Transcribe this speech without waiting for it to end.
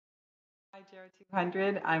Hi, GERO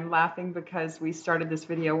 200. I'm laughing because we started this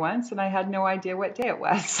video once and I had no idea what day it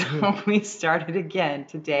was. So we started again.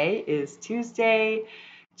 Today is Tuesday,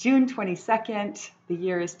 June 22nd. The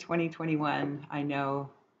year is 2021. I know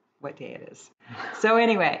what day it is. So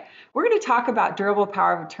anyway, we're going to talk about durable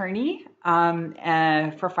power of attorney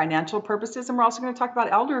for financial purposes, and we're also going to talk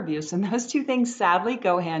about elder abuse. And those two things sadly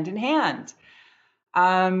go hand in hand.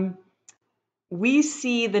 We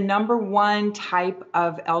see the number one type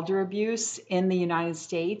of elder abuse in the United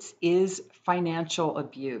States is financial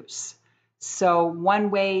abuse. So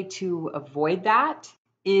one way to avoid that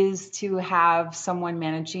is to have someone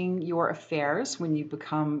managing your affairs when you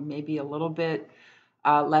become maybe a little bit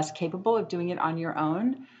less capable of doing it on your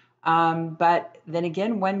own. But then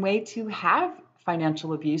again, one way to have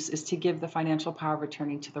financial abuse is to give the financial power of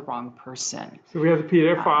attorney to the wrong person. So we have the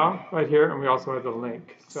PDF file right here, and we also have the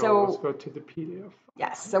link. So let's go to the PDF.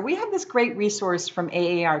 Yes, so we have this great resource from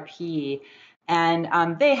AARP,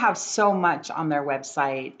 and they have so much on their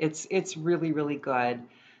website. It's really, really good.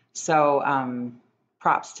 So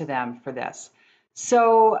props to them for this.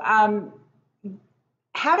 So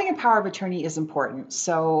having a power of attorney is important.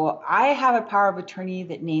 So I have a power of attorney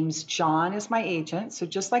that names John as my agent. So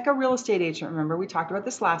just like a real estate agent, remember we talked about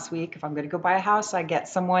this last week. If I'm going to go buy a house, I get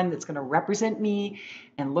someone that's going to represent me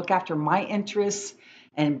and look after my interests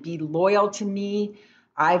and be loyal to me.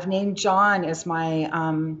 I've named John as my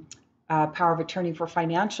power of attorney for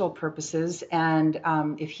financial purposes. And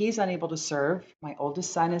if he's unable to serve, my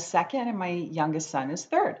oldest son is second and my youngest son is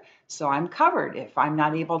third. So I'm covered. If I'm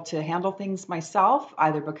not able to handle things myself,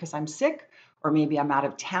 either because I'm sick or maybe I'm out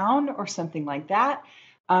of town or something like that,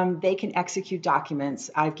 they can execute documents.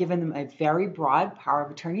 I've given them a very broad power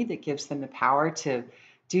of attorney that gives them the power to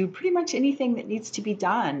do pretty much anything that needs to be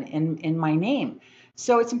done in my name.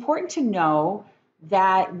 So it's important to know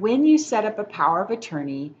that when you set up a power of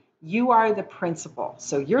attorney, you are the principal.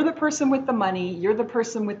 So you're the person with the money, you're the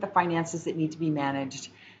person with the finances that need to be managed.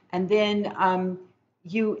 And then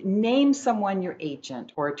you name someone your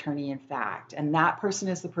agent or attorney in fact, and that person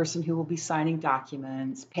is the person who will be signing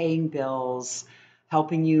documents, paying bills,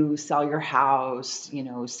 helping you sell your house,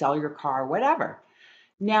 sell your car, whatever.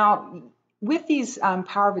 Now, with these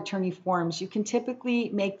power of attorney forms, you can typically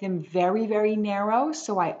make them very, very narrow.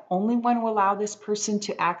 So I only want to allow this person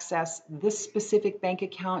to access this specific bank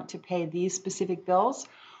account to pay these specific bills,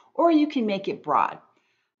 or you can make it broad.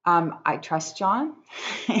 I trust John.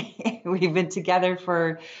 We've been together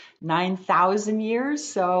for 9,000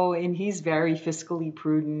 years, and he's very fiscally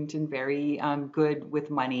prudent and very good with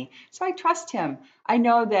money. So I trust him. I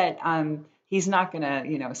know that he's not going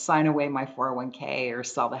to, sign away my 401k or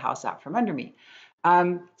sell the house out from under me.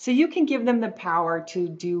 So you can give them the power to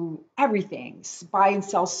do everything: buy and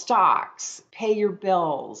sell stocks, pay your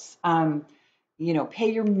bills,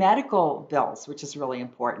 pay your medical bills, which is really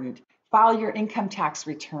important. File your income tax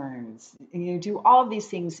returns, and do all of these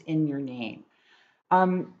things in your name.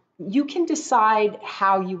 You can decide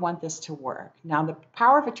how you want this to work. Now, the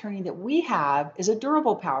power of attorney that we have is a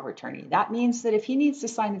durable power of attorney. That means that if he needs to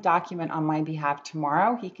sign a document on my behalf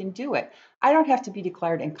tomorrow, he can do it. I don't have to be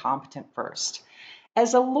declared incompetent first.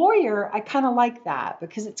 As a lawyer, I kind of like that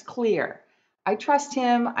because it's clear. I trust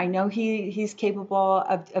him. I know he's capable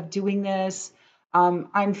of doing this.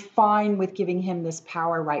 I'm fine with giving him this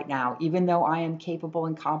power right now, even though I am capable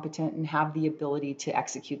and competent and have the ability to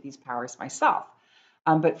execute these powers myself.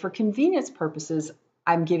 But for convenience purposes,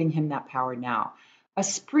 I'm giving him that power now. A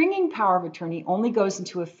springing power of attorney only goes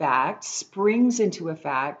into effect, springs into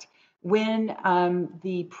effect, when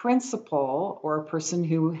the principal or a person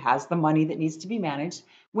who has the money that needs to be managed,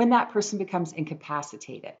 when that person becomes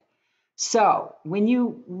incapacitated. So when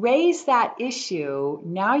you raise that issue,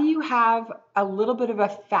 now you have a little bit of a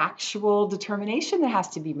factual determination that has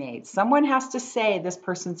to be made. Someone has to say this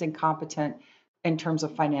person's incompetent in terms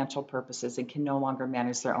of financial purposes and can no longer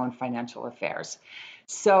manage their own financial affairs.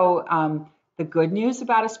 So the good news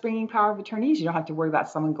about a springing power of attorney is you don't have to worry about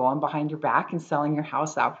someone going behind your back and selling your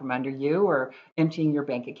house out from under you or emptying your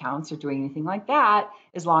bank accounts or doing anything like that,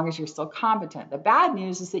 as long as you're still competent. The bad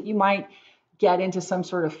news is that you might get into some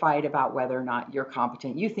sort of fight about whether or not you're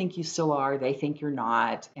competent. You think you still are, they think you're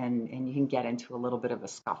not, and you can get into a little bit of a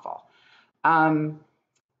scuffle.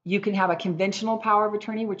 You can have a conventional power of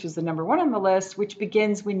attorney, which is the number one on the list, which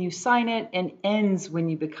begins when you sign it and ends when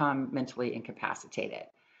you become mentally incapacitated.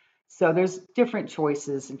 So there's different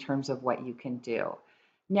choices in terms of what you can do.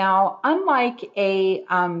 Now, unlike a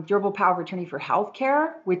durable power of attorney for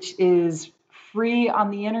healthcare, which is free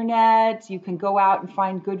on the internet, you can go out and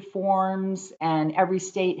find good forms, and every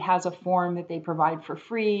state has a form that they provide for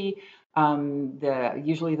free.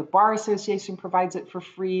 Usually the Bar Association provides it for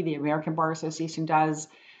free. The American Bar Association does.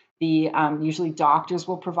 Usually doctors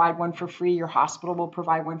will provide one for free. Your hospital will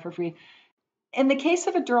provide one for free. In the case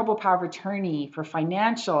of a durable power of attorney for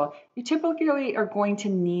financial, you typically are going to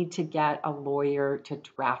need to get a lawyer to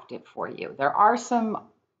draft it for you. There are some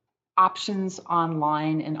options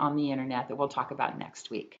online and on the internet that we'll talk about next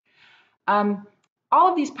week. All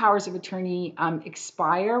of these powers of attorney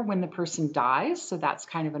expire when the person dies, so that's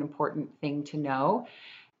kind of an important thing to know.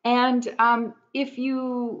 And if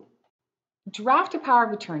you draft a power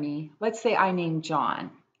of attorney, let's say I name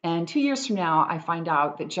John, and 2 years from now, I find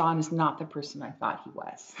out that John is not the person I thought he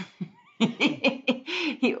was.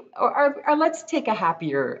 Or let's take a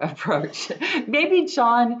happier approach. Maybe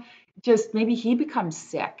John maybe he becomes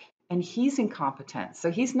sick and he's incompetent. So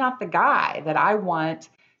he's not the guy that I want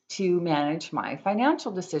to manage my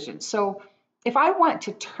financial decisions. So if I want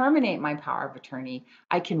to terminate my power of attorney,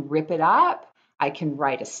 I can rip it up. I can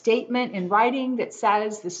write a statement in writing that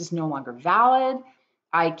says this is no longer valid.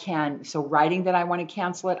 Writing that I want to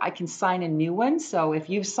cancel it, I can sign a new one. So if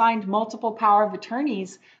you've signed multiple power of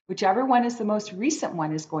attorneys, whichever one is the most recent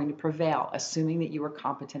one is going to prevail, assuming that you were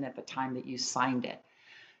competent at the time that you signed it.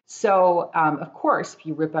 So, of course, if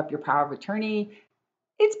you rip up your power of attorney,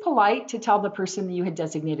 it's polite to tell the person that you had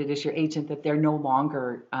designated as your agent that they're no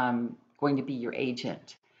longer going to be your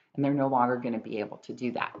agent and they're no longer going to be able to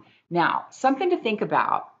do that. Now, something to think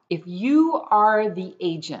about. If you are the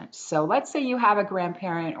agent, so let's say you have a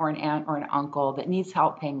grandparent or an aunt or an uncle that needs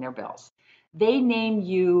help paying their bills. They name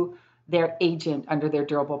you their agent under their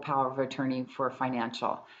durable power of attorney for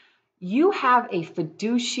financial. You have a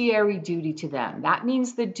fiduciary duty to them. That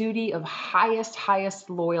means the duty of highest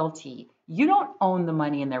loyalty. You don't own the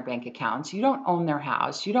money in their bank accounts. You don't own their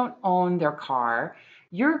house. You don't own their car.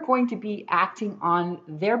 You're going to be acting on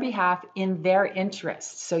their behalf in their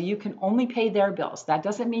interests. So you can only pay their bills. That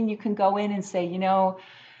doesn't mean you can go in and say,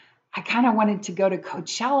 I kind of wanted to go to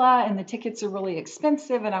Coachella and the tickets are really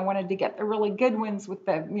expensive and I wanted to get the really good ones with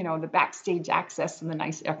the backstage access and the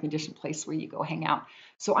nice air conditioned place where you go hang out.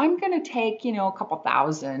 So I'm going to take, a couple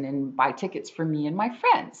thousand and buy tickets for me and my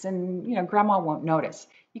friends and, grandma won't notice.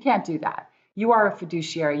 You can't do that. You are a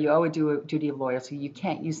fiduciary. You owe a duty of loyalty. You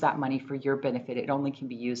can't use that money for your benefit. It only can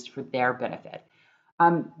be used for their benefit.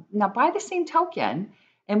 Now, by the same token,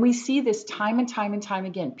 and we see this time and time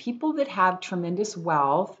again, people that have tremendous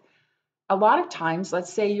wealth, a lot of times,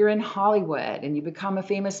 let's say you're in Hollywood and you become a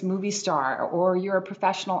famous movie star or you're a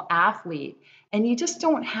professional athlete and you just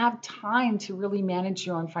don't have time to really manage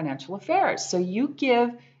your own financial affairs. So you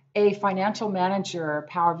give a financial manager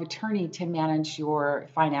power of attorney to manage your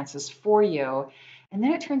finances for you. And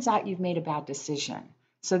then it turns out you've made a bad decision.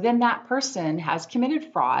 So then that person has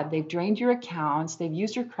committed fraud. They've drained your accounts. They've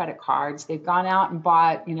used your credit cards. They've gone out and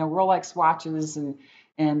bought, Rolex watches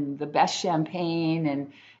and the best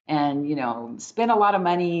champagne and spend a lot of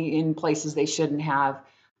money in places they shouldn't have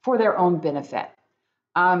for their own benefit.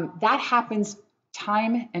 That happens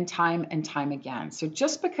time and time again. So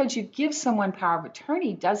just because you give someone power of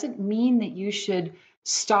attorney doesn't mean that you should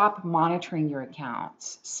stop monitoring your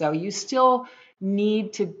accounts. So you still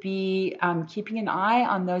need to be keeping an eye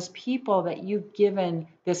on those people that you've given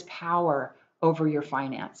this power over your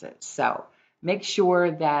finances. So make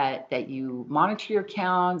sure that you monitor your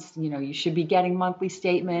accounts. You should be getting monthly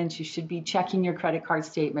statements. You should be checking your credit card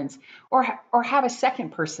statements, or have a second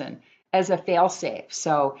person as a fail-safe.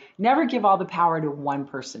 So never give all the power to one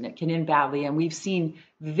person. It can end badly. And we've seen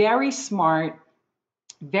very smart,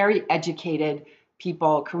 very educated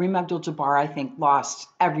people. Kareem Abdul-Jabbar, I think, lost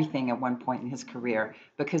everything at one point in his career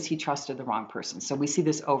because he trusted the wrong person. So we see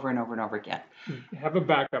this over and over and over again. Have a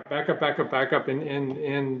backup,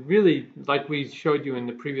 and really, like we showed you in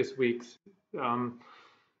the previous weeks,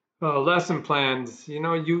 lesson plans.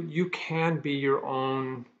 You can be your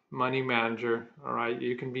own money manager. All right,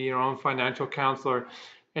 you can be your own financial counselor,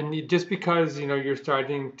 and just because you're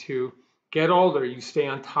starting to get older, you stay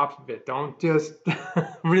on top of it. Don't just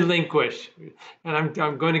relinquish. And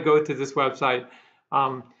I'm going to go to this website.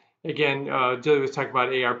 Again, Julie was talking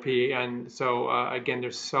about ARP, and so again,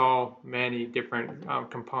 there's so many different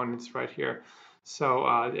components right here. So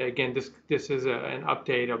again, this is an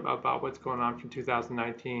update about what's going on from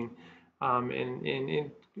 2019,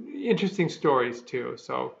 and interesting stories too.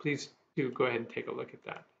 So please do go ahead and take a look at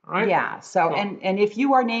that. All right. Yeah. So, and if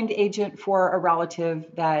you are named agent for a relative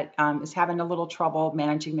that is having a little trouble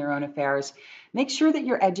managing their own affairs, make sure that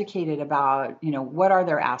you're educated about, what are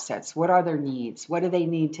their assets, what are their needs, what do they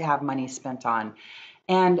need to have money spent on.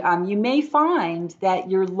 And you may find that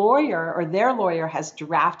your lawyer or their lawyer has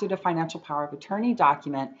drafted a financial power of attorney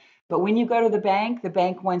document, But when you go to the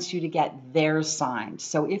bank wants you to get theirs signed.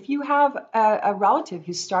 So if you have a relative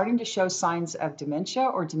who's starting to show signs of dementia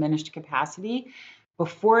or diminished capacity,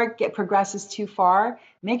 before it progresses too far,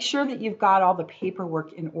 make sure that you've got all the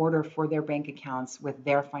paperwork in order for their bank accounts with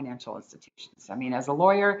their financial institutions. I mean, as a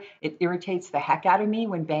lawyer, it irritates the heck out of me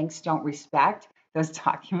when banks don't respect those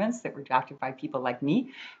documents that were drafted by people like me,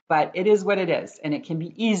 but it is what it is, and it can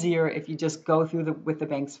be easier if you just go through with the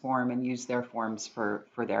bank's form and use their forms for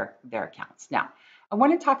their accounts. Now, I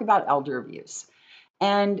want to talk about elder abuse,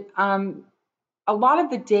 and a lot of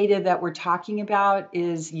the data that we're talking about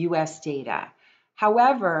is US data.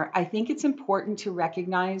 However, I think it's important to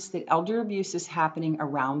recognize that elder abuse is happening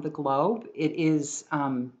around the globe. It is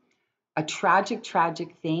a tragic,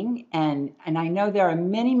 tragic thing. And I know there are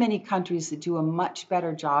many, many countries that do a much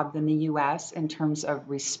better job than the US in terms of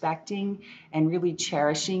respecting and really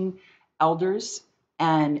cherishing elders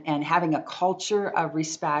and having a culture of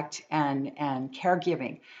respect and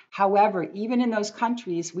caregiving. However, even in those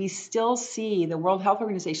countries, we still see, the World Health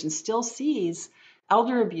Organization still sees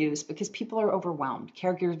elder abuse because people are overwhelmed.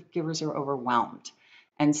 Caregivers are overwhelmed.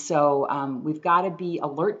 And so we've got to be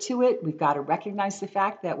alert to it. We've got to recognize the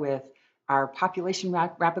fact that with our population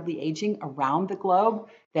rapidly aging around the globe,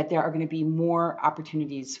 that there are going to be more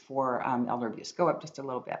opportunities for elder abuse. Go up just a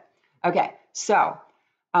little bit. Okay, so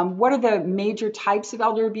what are the major types of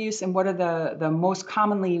elder abuse and what are the most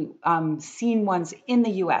commonly seen ones in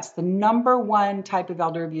the US? The number one type of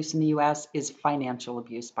elder abuse in the US is financial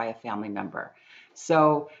abuse by a family member.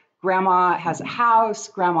 So grandma has a house,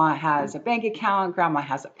 grandma has a bank account, grandma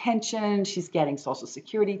has a pension, she's getting Social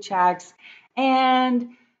Security checks, and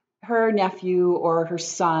her nephew or her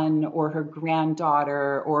son or her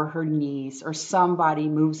granddaughter or her niece or somebody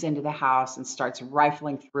moves into the house and starts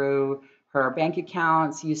rifling through her bank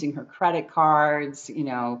accounts, using her credit cards,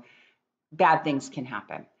 bad things can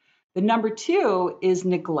happen. The number two is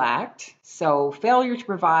neglect. So failure to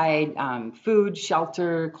provide food,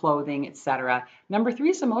 shelter, clothing, etc. Number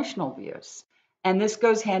three is emotional abuse. And this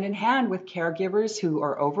goes hand in hand with caregivers who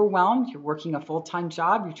are overwhelmed. You're working a full-time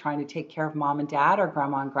job. You're trying to take care of mom and dad or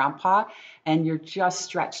grandma and grandpa, and you're just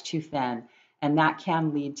stretched too thin. And that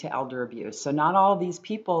can lead to elder abuse. So not all of these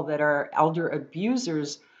people that are elder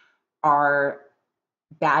abusers are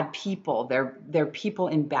bad people. They're people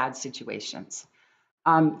in bad situations.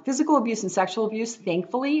 Physical abuse and sexual abuse,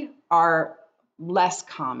 thankfully, are less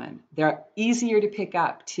common. They're easier to pick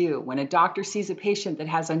up too. When a doctor sees a patient that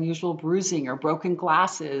has unusual bruising or broken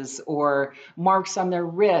glasses or marks on their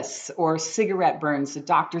wrists or cigarette burns, the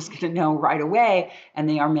doctor's going to know right away, and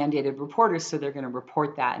they are mandated reporters, so they're going to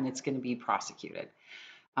report that and it's going to be prosecuted.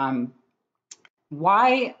 One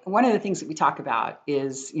of the things that we talk about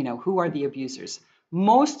is, who are the abusers?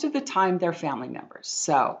 Most of the time, they're family members.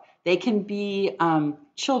 So they can be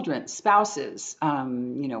children, spouses,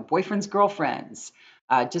 boyfriends, girlfriends,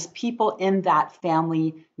 just people in that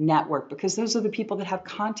family network, because those are the people that have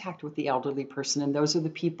contact with the elderly person, and those are the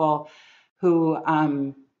people who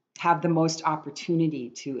have the most opportunity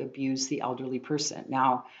to abuse the elderly person.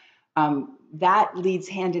 Now, that leads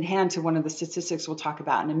hand in hand to one of the statistics we'll talk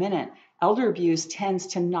about in a minute. Elder abuse tends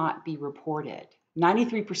to not be reported.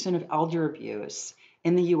 93% of elder abuse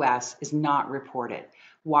in the US is not reported.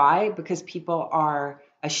 Why? Because people are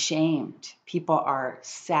ashamed. People are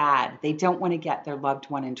sad. They don't want to get their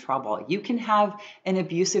loved one in trouble. You can have an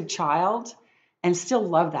abusive child and still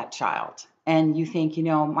love that child. And you think,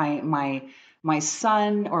 my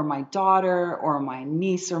son or my daughter or my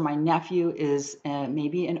niece or my nephew is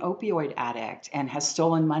maybe an opioid addict and has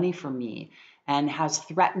stolen money from me and has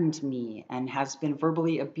threatened me and has been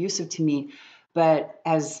verbally abusive to me. But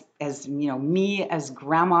as me as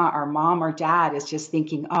grandma or mom or dad is just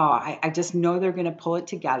thinking, I just know they're going to pull it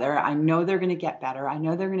together. I know they're going to get better. I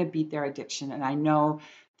know they're going to beat their addiction. And I know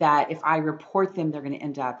that if I report them, they're going to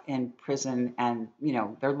end up in prison and,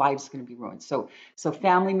 their life's going to be ruined. So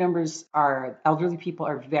family members elderly people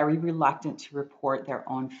are very reluctant to report their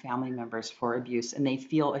own family members for abuse, and they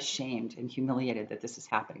feel ashamed and humiliated that this is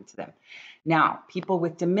happening to them. Now, people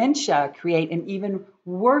with dementia create an even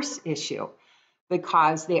worse issue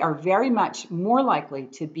because they are very much more likely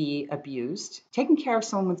to be abused. Taking care of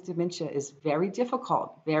someone with dementia is very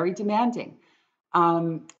difficult, very demanding.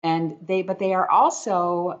 But they are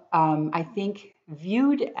also, I think,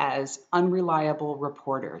 viewed as unreliable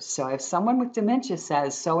reporters. So if someone with dementia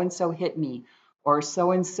says, so-and-so hit me, or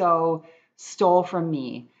so-and-so stole from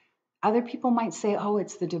me, other people might say, oh,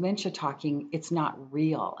 it's the dementia talking, it's not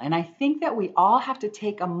real. And I think that we all have to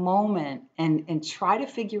take a moment and try to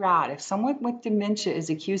figure out if someone with dementia is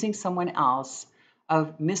accusing someone else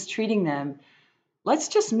of mistreating them, let's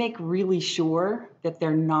just make really sure that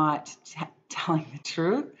they're not telling the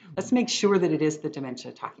truth. Let's make sure that it is the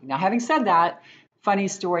dementia talking. Now, having said that, funny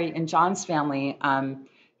story in John's family,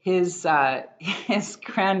 his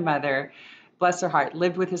grandmother, bless her heart,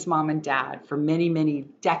 lived with his mom and dad for many, many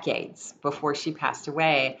decades before she passed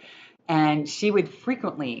away. And she would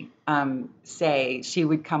frequently say she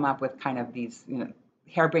would come up with kind of these,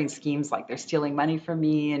 harebrained schemes like they're stealing money from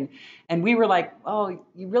me, and we were like, oh,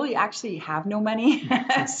 you really actually have no money,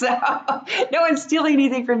 so no one's stealing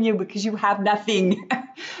anything from you because you have nothing.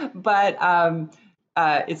 But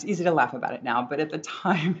it's easy to laugh about it now, but at the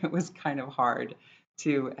time it was kind of hard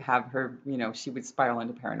to have her, she would spiral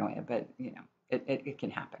into paranoia, but it can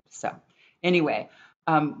happen. So anyway,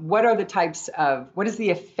 what is the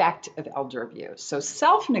effect of elder abuse? So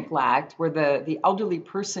self-neglect, where the elderly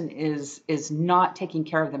person is not taking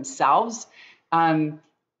care of themselves, um,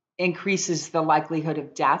 increases the likelihood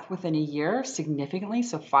of death within a year significantly,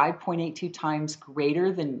 so 5.82 times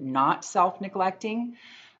greater than not self-neglecting.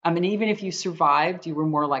 And even if you survived, you were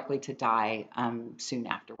more likely to die soon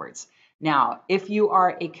afterwards. Now, if you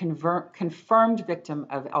are a confirmed victim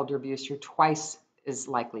of elder abuse, you're twice as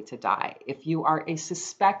likely to die. If you are a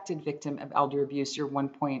suspected victim of elder abuse, you're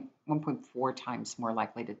 1.4 times more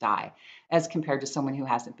likely to die as compared to someone who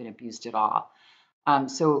hasn't been abused at all.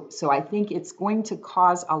 So I think it's going to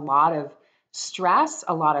cause a lot of stress,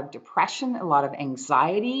 a lot of depression, a lot of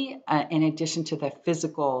anxiety, in addition to the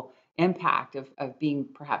physical impact of being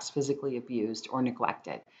perhaps physically abused or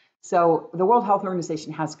neglected. So the World Health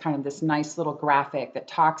Organization has kind of this nice little graphic that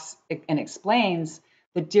talks and explains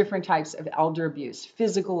the different types of elder abuse: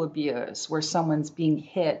 physical abuse, where someone's being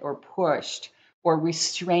hit or pushed or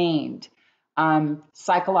restrained;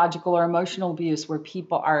 psychological or emotional abuse, where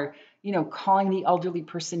people are calling the elderly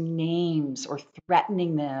person names or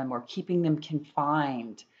threatening them or keeping them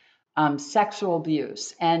confined; sexual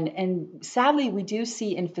abuse. And sadly, we do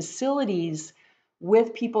see in facilities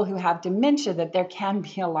with people who have dementia that there can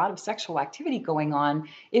be a lot of sexual activity going on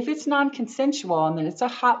if it's non-consensual. I mean, it's a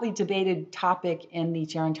hotly debated topic in the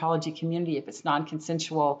gerontology community. If it's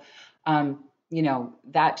non-consensual,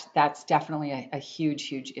 that's definitely a huge,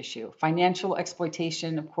 huge issue. Financial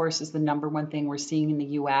exploitation, of course, is the number one thing we're seeing in the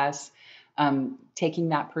U.S. Taking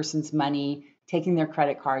that person's money, taking their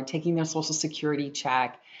credit card, taking their social security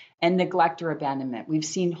check, and neglect or abandonment. We've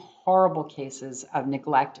seen horrible cases of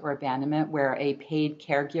neglect or abandonment where a paid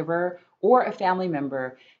caregiver or a family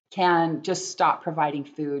member can just stop providing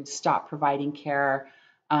food, stop providing care,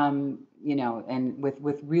 and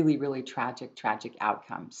with really, really tragic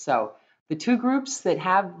outcomes. So the two groups that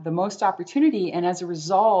have the most opportunity and as a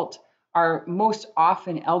result are most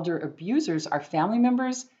often elder abusers are family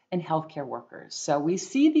members and healthcare workers. So we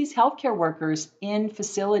see these healthcare workers in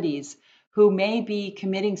facilities who may be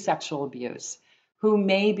committing sexual abuse, who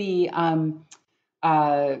may be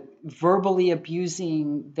verbally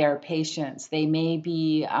abusing their patients. They may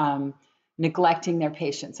be neglecting their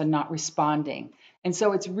patients and not responding. And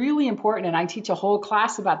so it's really important, and I teach a whole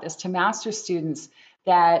class about this to master's students,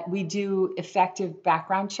 that we do effective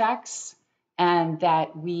background checks and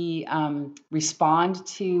that we respond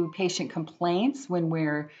to patient complaints when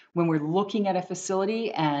we're looking at a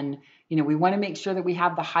facility. And we want to make sure that we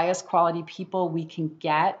have the highest quality people we can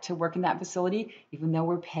get to work in that facility, even though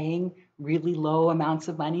we're paying really low amounts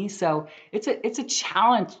of money. So it's a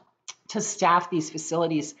challenge to staff these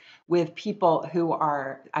facilities with people who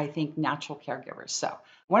are, I think, natural caregivers. So I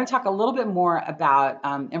want to talk a little bit more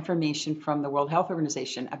about information from the World Health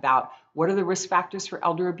Organization about what are the risk factors for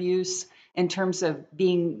elder abuse in terms of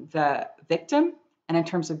being the victim and in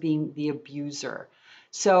terms of being the abuser.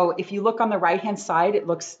 So if you look on the right-hand side, it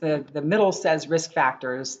looks, the middle says risk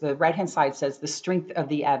factors. The right-hand side says the strength of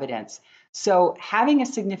the evidence. So having a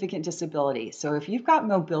significant disability. So if you've got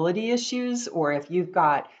mobility issues, or if you've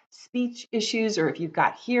got speech issues, or if you've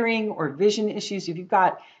got hearing or vision issues, if you've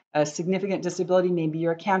got a significant disability, maybe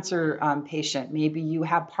you're a cancer patient, maybe you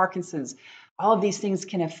have Parkinson's, all of these things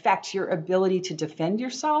can affect your ability to defend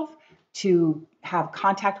yourself, to have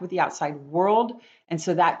contact with the outside world. And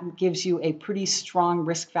so that gives you a pretty strong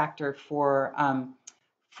risk factor for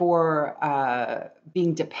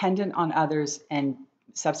being dependent on others and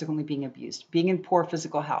subsequently being abused, being in poor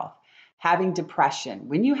physical health, having depression.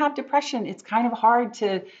 When you have depression, it's kind of hard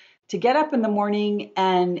to get up in the morning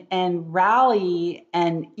and rally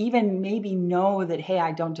and even maybe know that, hey,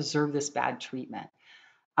 I don't deserve this bad treatment.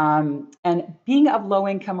 And being of low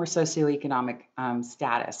income or socioeconomic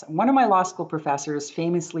status. One of my law school professors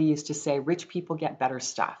famously used to say, rich people get better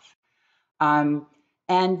stuff. And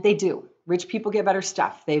they do. Rich people get better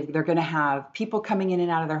stuff. They're going to have people coming in and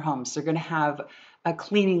out of their homes. They're going to have a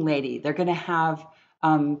cleaning lady. They're going to have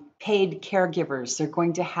paid caregivers. They're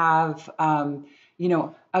going to have,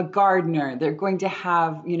 a gardener. They're going to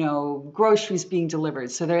have, groceries being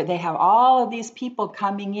delivered. So they have all of these people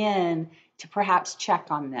coming in to perhaps check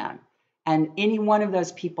on them. And any one of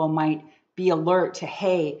those people might be alert to,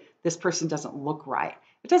 hey, this person doesn't look right.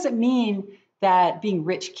 It doesn't mean that being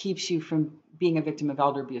rich keeps you from being a victim of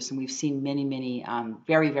elder abuse. And we've seen many, many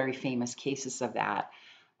very, very famous cases of that,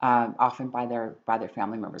 often by their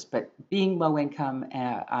family members. But being low income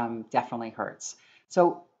definitely hurts.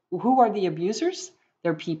 So who are the abusers?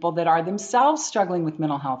 They're people that are themselves struggling with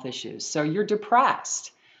mental health issues. So you're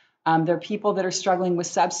depressed. There are people that are struggling with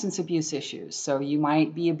substance abuse issues. So you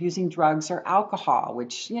might be abusing drugs or alcohol,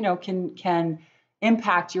 which can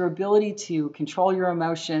impact your ability to control your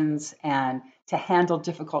emotions and to handle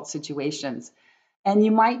difficult situations. And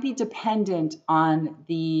you might be dependent on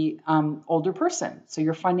the older person. So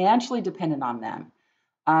you're financially dependent on them.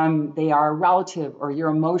 They are a relative, or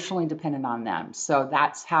you're emotionally dependent on them. So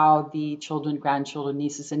that's how the children, grandchildren,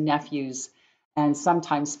 nieces, and nephews, and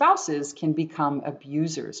sometimes spouses can become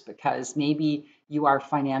abusers, because maybe you are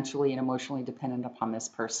financially and emotionally dependent upon this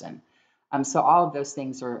person. So all of those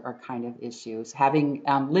things are kind of issues. Having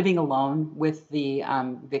living alone with the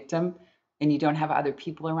victim, and you don't have other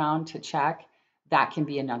people around to check, that can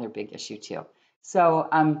be another big issue too. So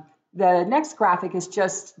the next graphic is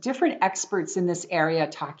just different experts in this area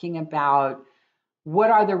talking about what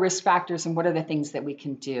are the risk factors and what are the things that we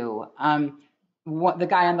can do. What the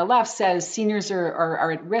guy on the left says, seniors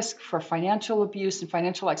are at risk for financial abuse and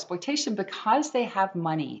financial exploitation because they have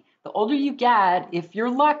money. The older you get, if you're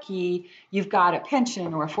lucky, you've got a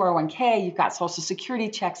pension or a 401k, you've got Social Security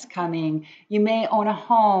checks coming, you may own a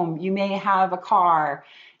home, you may have a car.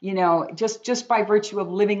 Just by virtue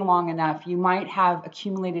of living long enough, you might have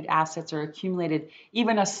accumulated assets or accumulated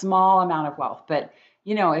even a small amount of wealth. But,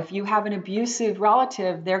 if you have an abusive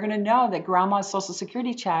relative, they're going to know that grandma's Social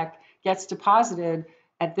Security check gets deposited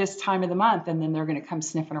at this time of the month, and then they're going to come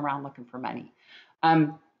sniffing around looking for money.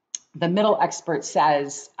 The middle expert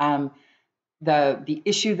says the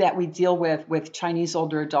issue that we deal with Chinese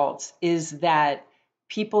older adults is that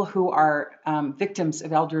people who are victims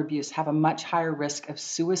of elder abuse have a much higher risk of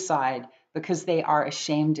suicide because they are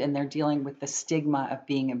ashamed and they're dealing with the stigma of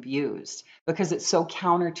being abused, because it's so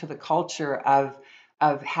counter to the culture of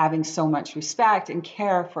having so much respect and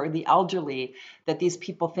care for the elderly that these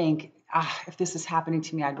people think, if this is happening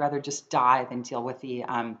to me, I'd rather just die than deal with the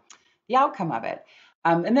outcome of it.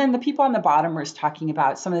 And then the people on the bottom are talking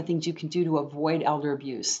about some of the things you can do to avoid elder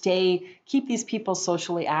abuse. Keep these people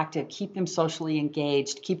socially active, keep them socially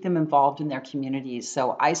engaged, keep them involved in their communities.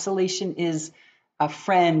 So isolation is a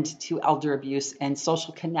friend to elder abuse, and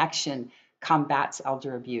social connection combats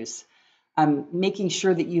elder abuse. Making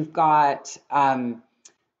sure that you've got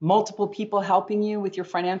multiple people helping you with your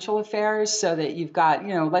financial affairs, so that you've got,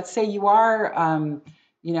 let's say you are,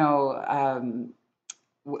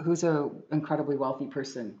 who's a incredibly wealthy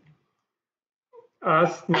person?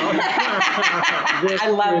 Us? No. I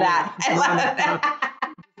love that. I love that.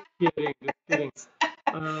 Just kidding.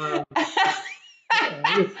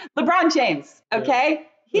 LeBron James, okay?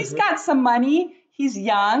 He's got some money. He's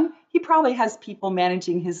young. He probably has people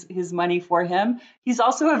managing his money for him. He's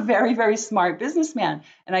also a very, very smart businessman.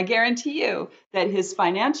 And I guarantee you that his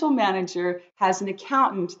financial manager has an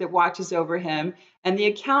accountant that watches over him, and the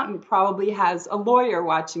accountant probably has a lawyer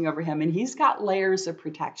watching over him, and he's got layers of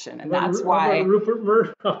protection. And that's why Rupert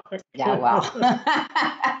Murdoch. Yeah, well,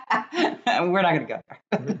 we're not going to go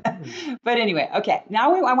there. But anyway, okay,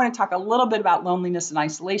 now I want to talk a little bit about loneliness and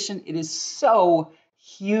isolation. It is so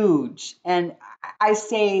huge. And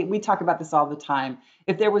we talk about this all the time.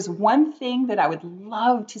 If there was one thing that I would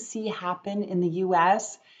love to see happen in the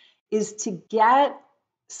US, is to get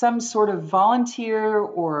some sort of volunteer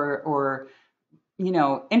or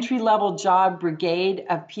entry-level job brigade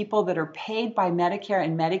of people that are paid by Medicare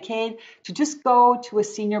and Medicaid to just go to a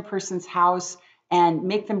senior person's house and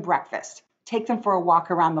make them breakfast, take them for a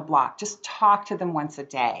walk around the block, just talk to them once a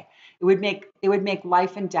day. It would make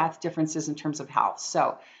life and death differences in terms of health.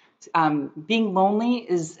 So being lonely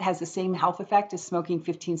has the same health effect as smoking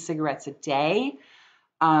 15 cigarettes a day.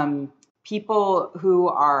 People who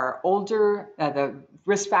are older, the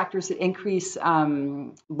risk factors that increase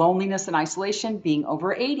loneliness and isolation, being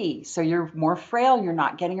over 80. So you're more frail, you're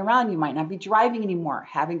not getting around, you might not be driving anymore,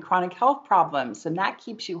 having chronic health problems, and that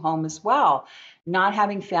keeps you home as well. Not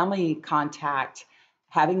having family contact,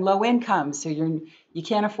 having low income, so you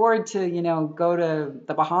can't afford to go to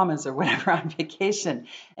the Bahamas or whatever on vacation,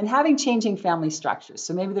 and having changing family structures.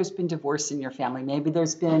 So maybe there's been divorce in your family, maybe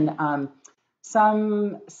there's been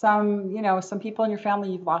some people in your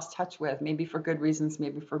family you've lost touch with, maybe for good reasons,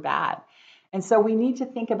 maybe for bad. And so we need to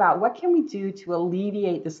think about what can we do to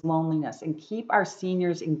alleviate this loneliness and keep our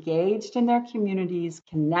seniors engaged in their communities,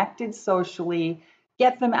 connected socially,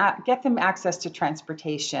 get them access to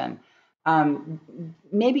transportation,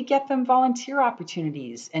 maybe get them volunteer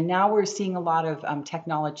opportunities. And now we're seeing a lot of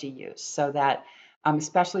technology use so that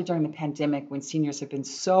especially during the pandemic when seniors have been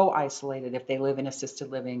so isolated if they live in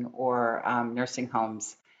assisted living or nursing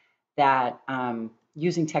homes, that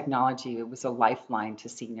using technology it was a lifeline to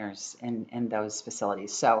seniors in those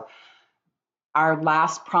facilities. So our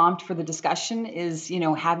last prompt for the discussion is,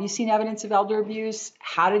 have you seen evidence of elder abuse?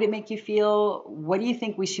 How did it make you feel? What do you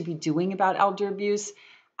think we should be doing about elder abuse?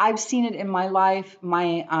 I've seen it in my life.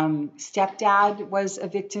 My stepdad was a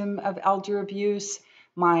victim of elder abuse.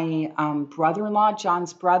 My brother-in-law,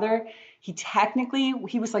 John's brother, he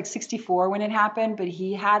was like 64 when it happened, but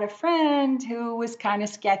he had a friend who was kind of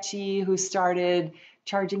sketchy, who started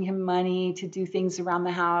charging him money to do things around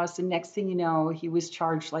the house. And next thing you know, he was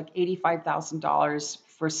charged like $85,000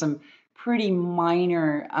 for some pretty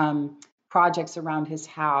minor projects around his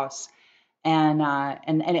house. And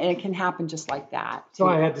it can happen just like that. So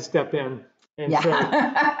I had to step in and say,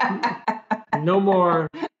 Yeah.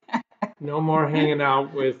 no more hanging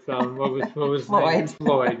out with what was his name? Floyd.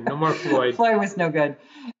 Floyd. No more Floyd. Floyd was no good.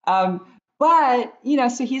 But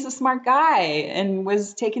so he's a smart guy and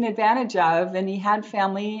was taken advantage of, and he had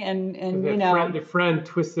family, and The friend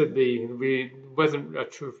twisted wasn't a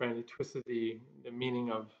true friend. He twisted the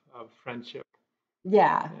meaning of friendship.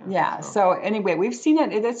 Yeah. So anyway, we've seen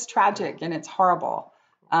it. It's tragic and it's horrible.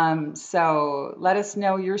 So let us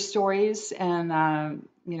know your stories, and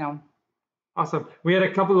Awesome. We had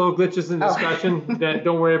a couple little glitches in discussion. That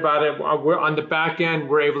don't worry about it. We're on the back end.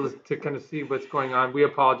 We're able to kind of see what's going on. We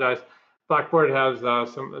apologize. Blackboard has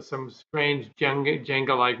some strange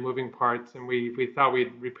Jenga-like moving parts, and we thought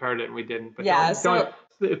we'd repaired it and we didn't. But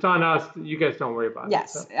it's on us. You guys don't worry about it.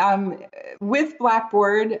 Yes. With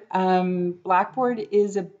Blackboard, Blackboard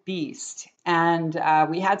is a beast, and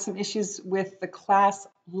we had some issues with the class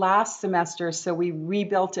last semester, so we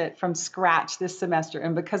rebuilt it from scratch this semester,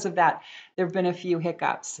 and because of that, there have been a few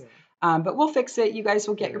hiccups. Yeah. But we'll fix it. You guys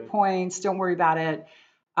will get your points. Don't worry about it.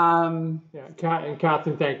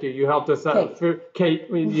 Catherine, thank you. You helped us out. Kate,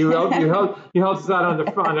 you helped us out on the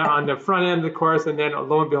front end of the course, and then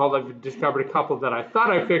lo and behold, I've discovered a couple that I thought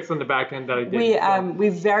I fixed on the back end that I didn't. We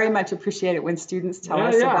very much appreciate it when students tell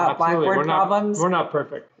us about Blackboard problems. We're not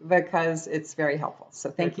perfect because it's very helpful. So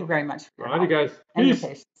thank you very much for your help guys. and Peace. your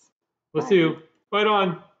patience. We'll see you. Right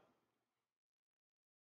on.